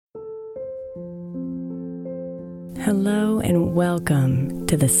Hello and welcome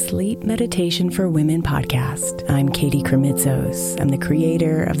to the Sleep Meditation for Women podcast. I'm Katie Kremitzos. I'm the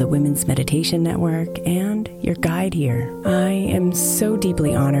creator of the Women's Meditation Network and your guide here. I am so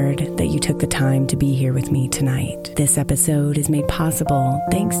deeply honored that you took the time to be here with me tonight. This episode is made possible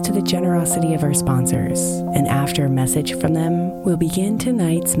thanks to the generosity of our sponsors. And after a message from them, we'll begin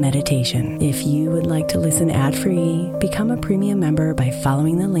tonight's meditation. If you would like to listen ad-free, become a premium member by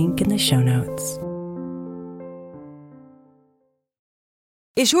following the link in the show notes.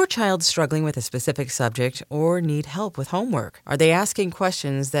 Is your child struggling with a specific subject or need help with homework? Are they asking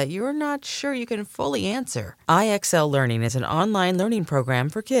questions that you're not sure you can fully answer? IXL Learning is an online learning program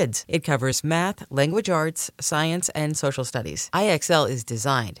for kids. It covers math, language arts, science, and social studies. IXL is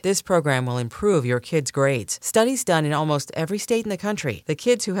designed. This program will improve your kids' grades. Studies done in almost every state in the country. The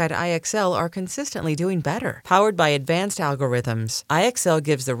kids who had IXL are consistently doing better. Powered by advanced algorithms, IXL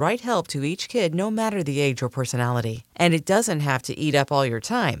gives the right help to each kid no matter the age or personality. And it doesn't have to eat up all your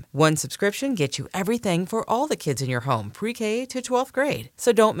time. One subscription gets you everything for all the kids in your home, pre-K to 12th grade.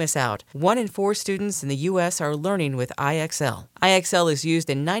 So don't miss out. 1 in 4 students in the U.S. are learning with IXL. IXL is used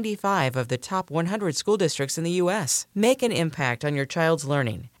in 95 of the top 100 school districts in the U.S. Make an impact on your child's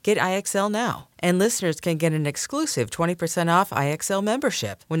learning. Get IXL now. And listeners can get an exclusive 20% off IXL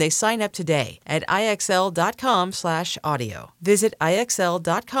membership when they sign up today at IXL.com/audio. Visit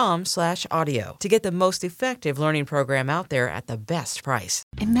IXL.com/audio to get the most effective learning program out there at the best price.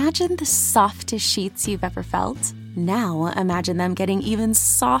 Imagine the softest sheets you've ever felt. Now imagine them getting even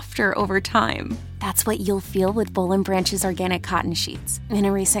softer over time. That's what you'll feel with Boll & Branch's organic cotton sheets. In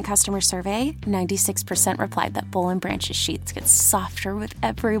a recent customer survey, 96% replied that Boll & Branch's sheets get softer with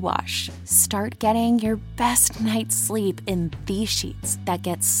every wash. Start getting your best night's sleep in these sheets that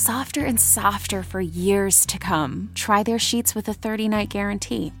get softer and softer for years to come. Try their sheets with a 30-night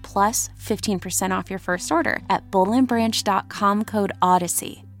guarantee, plus 15% off your first order at bollandbranch.com code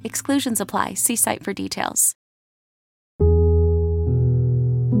Odyssey. Exclusions apply. See site for details.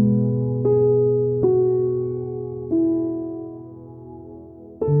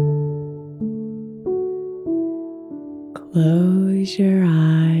 Close your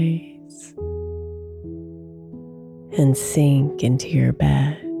eyes and sink into your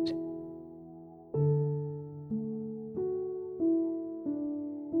bed.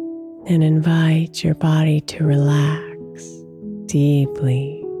 And invite your body to relax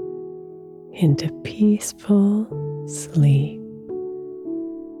deeply into peaceful sleep.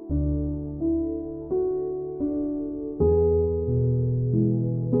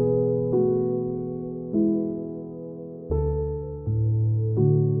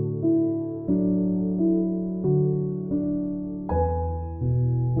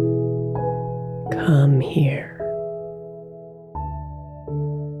 Come here,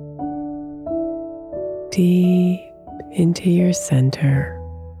 deep into your center,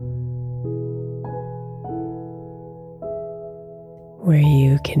 where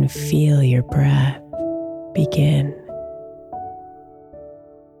you can feel your breath begin.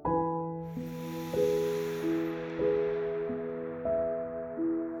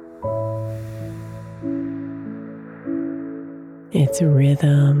 Its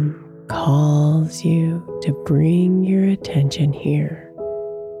rhythm calls you to bring your attention here.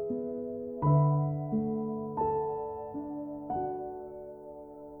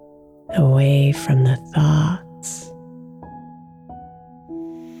 Away from the thoughts,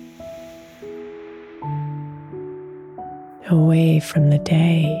 away from the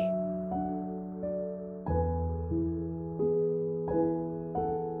day,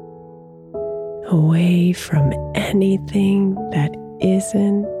 away from anything that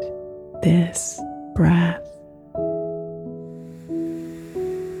isn't this breath.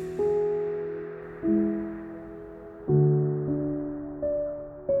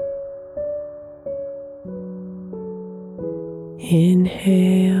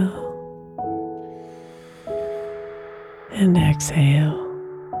 Inhale and exhale.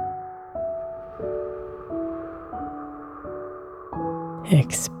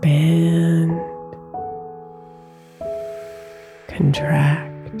 Expand,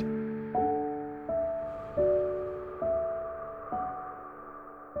 contract,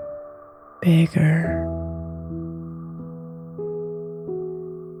 bigger,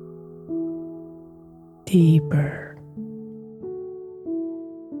 deeper,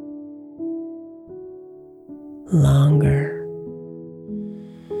 longer.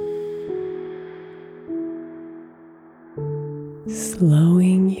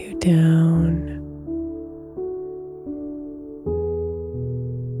 Slowing you down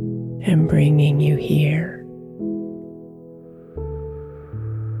and bringing you here.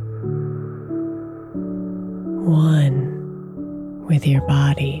 one with your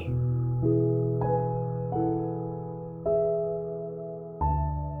body.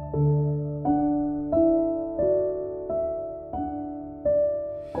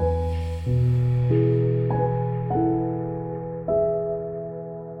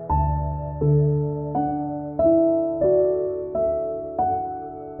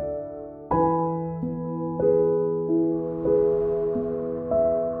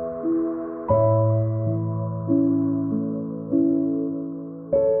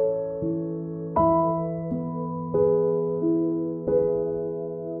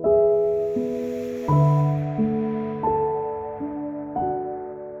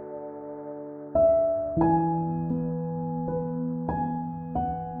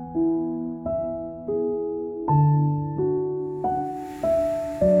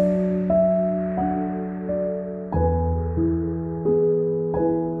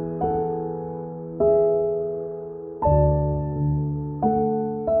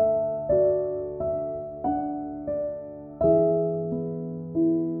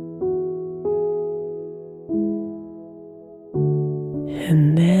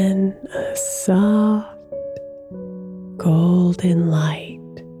 And then a soft golden light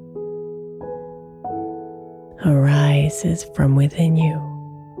arises from within you.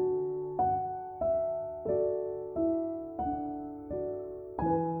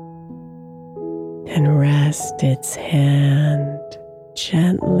 And rest its hand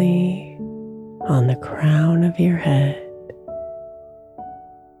gently on the crown of your head,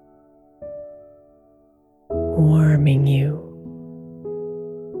 warming you.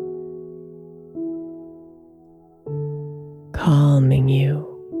 Calming you.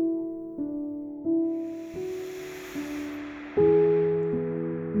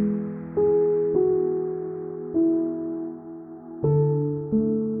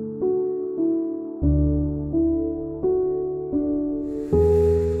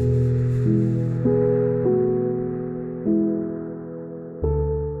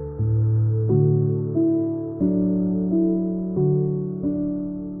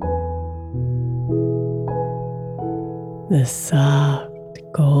 The soft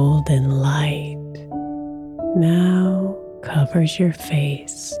golden light now covers your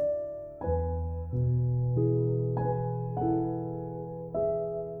face.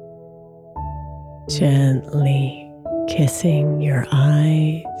 Gently kissing your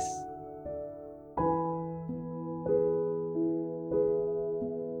eyes,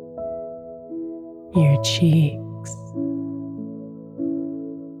 your cheeks,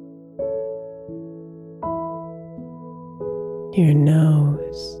 your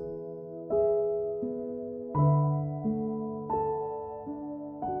nose,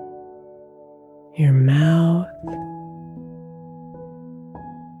 your mouth,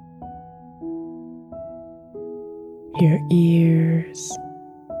 your ears,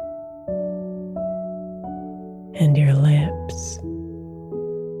 and your lips.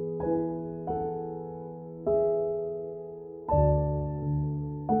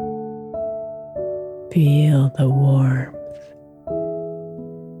 Feel the warmth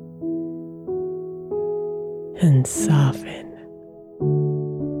and soften.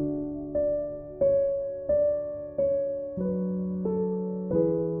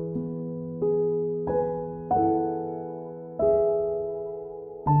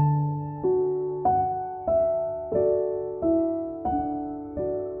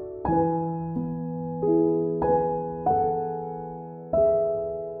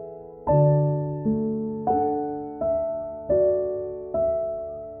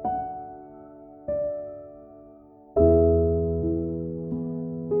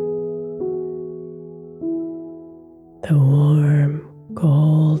 The warm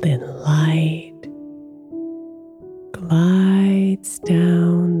golden light glides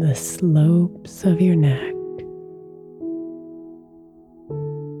down the slopes of your neck,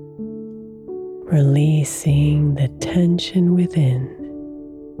 releasing the tension within.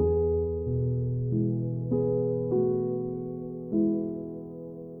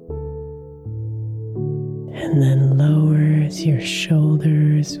 And then lowers your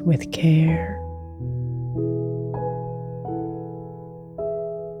shoulders with care.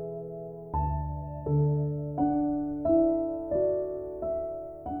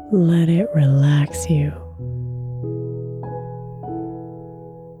 Let it relax you.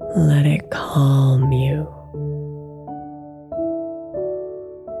 Let it calm you.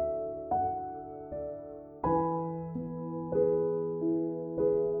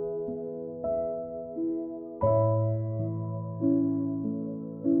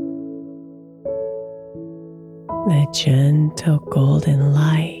 The gentle golden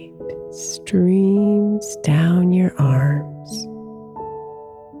light streams down your arms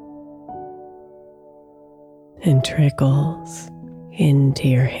and trickles into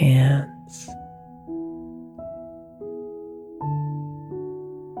your hands.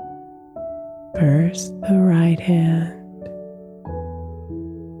 First the right hand,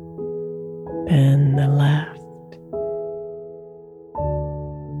 then the left.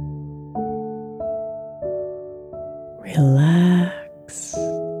 Relax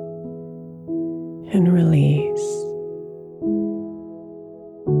and release.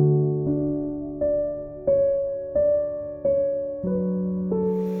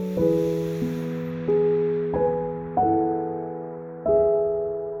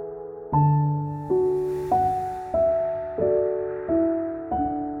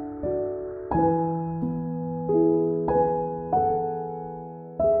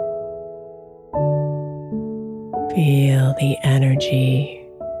 Feel the energy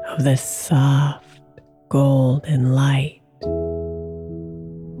of the soft golden light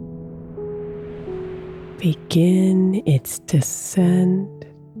begin its descent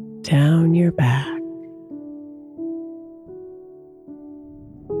down your back,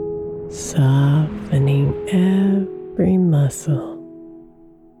 softening every muscle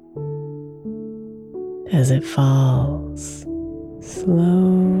as it falls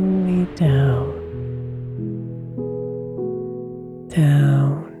slowly down.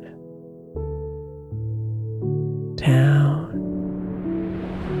 Down, down,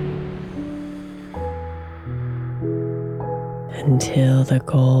 until the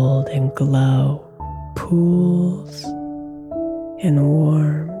golden glow pools and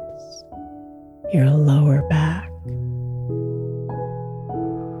warms your lower back.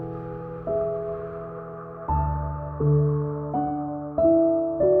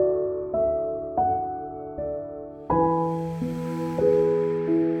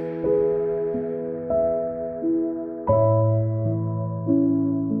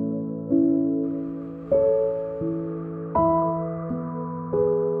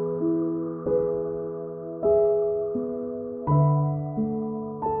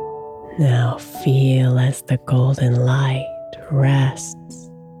 Now feel as the golden light rests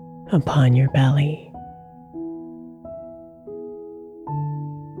upon your belly,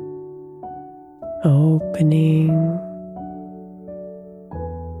 opening,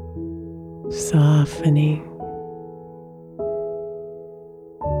 softening,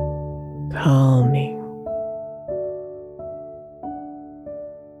 calming.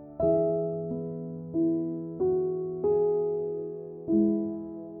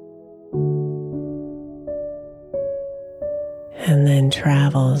 And then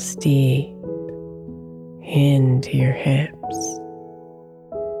travels deep into your hips,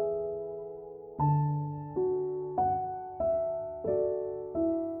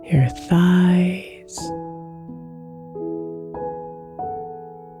 your thighs,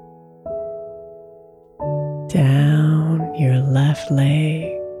 down your left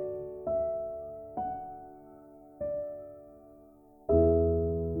leg,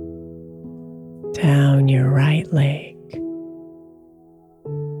 down your right leg,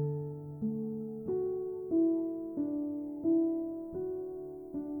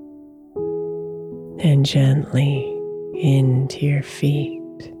 and gently into your feet.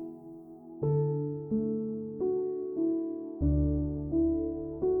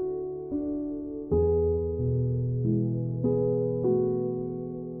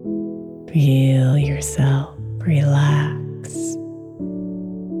 Feel yourself relax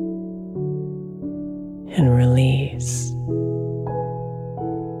and release.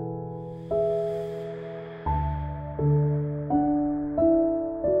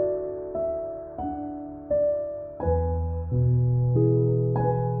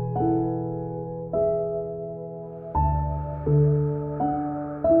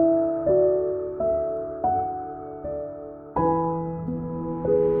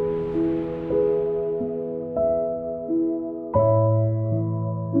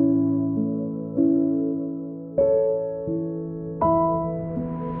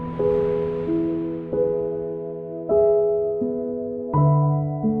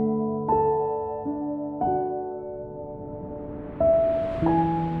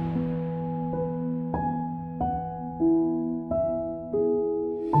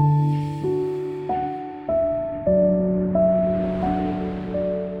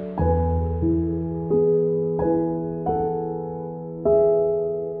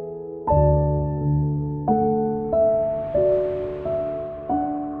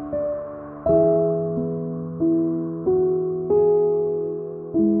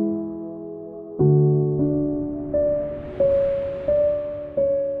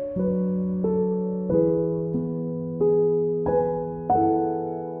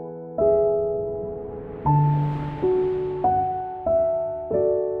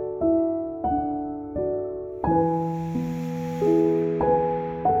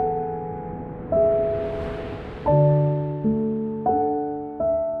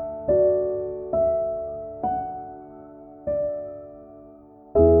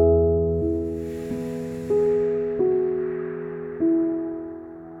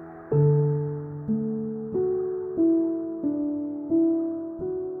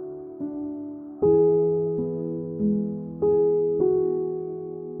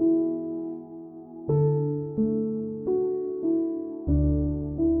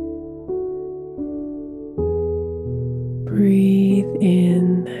 breathe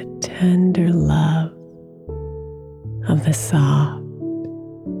in the tender love of the soft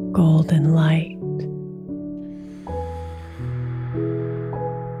golden light.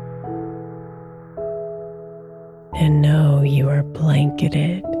 And know you are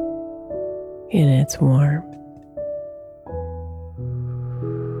blanketed in its warmth.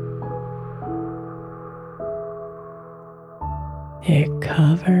 It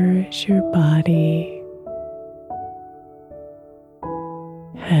covers your body,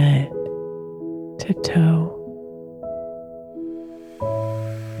 head to toe,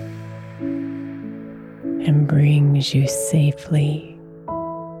 and brings you safely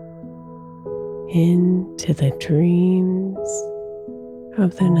into the dreams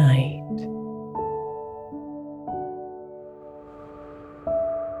of the night.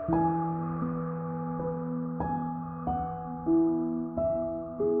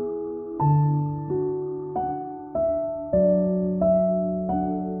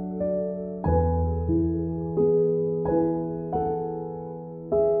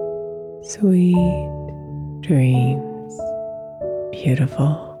 Sweet dreams,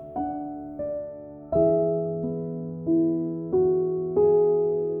 beautiful.